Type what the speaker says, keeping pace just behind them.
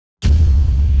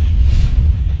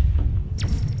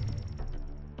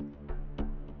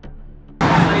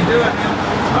doing?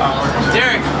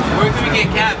 Deryck, where can we get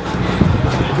Cap?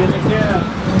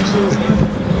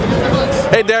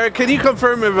 Hey Deryck, can you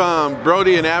confirm if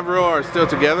Brody and Avril are still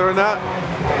together or not?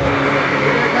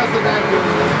 How's the back doing?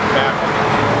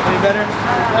 Any better?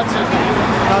 That's okay.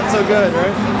 Not so good,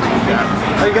 right?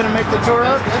 Yeah. Are you gonna make the tour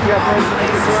up? You got plans to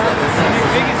make the tour up?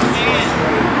 Biggest fan.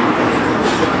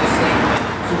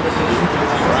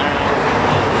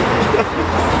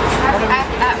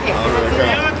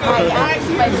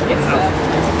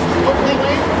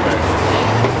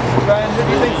 Brian, who do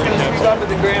you think is going to sweep up at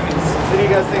the Grammys? Who do you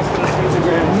guys think is going to sweep the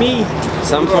Grammys? Me.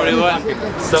 Some 41.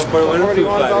 Some 41 Foo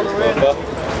Fighters.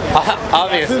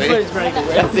 Obviously.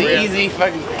 That's the easy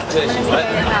fucking position. What?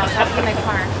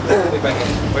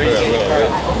 Where are you getting your car?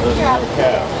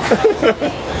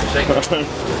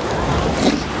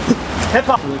 Hip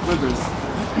hop.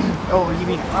 Oh, you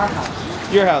mean our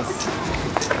house? Your house.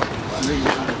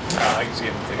 I can see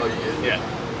it. Yeah.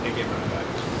 It gave me back.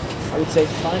 I would say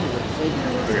finally.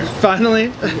 Finally?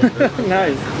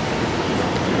 Nice.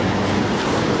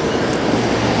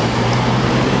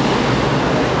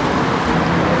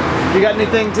 You got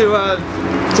anything to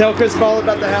tell Chris Paul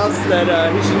about the house that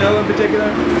he should know in particular?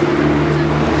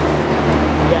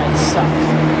 Yeah, it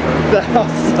sucks. The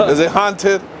house sucks. Is it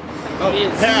haunted? Oh, it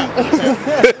is.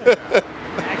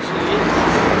 Actually, it is.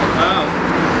 Oh.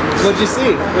 What'd you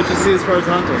see? What'd you see as far as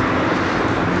haunted?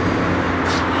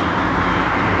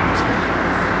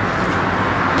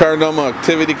 Paranormal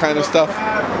activity kind of stuff? Is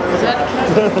that a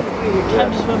cab? The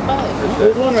cab just went by.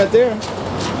 There's one right there.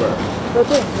 Right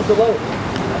there, with the light.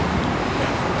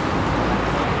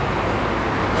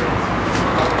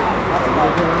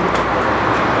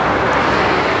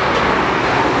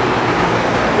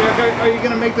 Are you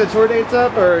going to make the tour dates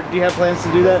up, or do you have plans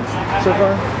to do that so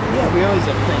far? Yeah, we always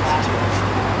have plans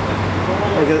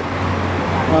to do it.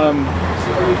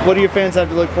 What do your fans have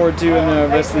to look forward to in the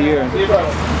rest of the year?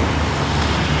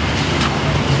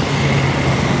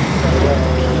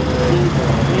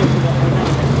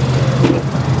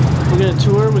 We're going to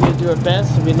tour, we're going to do our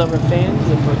best, and we love our fans,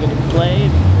 and we're going to play,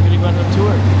 and we're going to go on a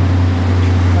tour.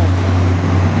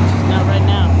 Just not right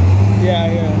now.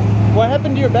 Yeah. What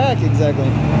happened to your back exactly?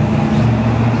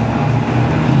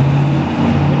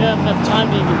 We don't have enough time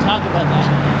to even talk about that.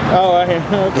 Oh,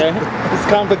 okay. It's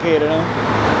complicated, huh?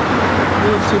 A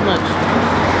little too much.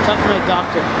 Talk to my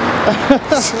doctor.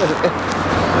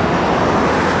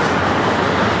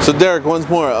 So Deryck, once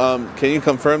more, can you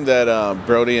confirm that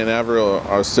Brody and Avril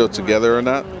are still together or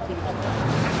not?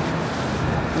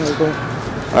 Okay.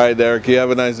 All right, Deryck, you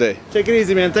have a nice day. Take it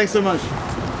easy, man. Thanks so much.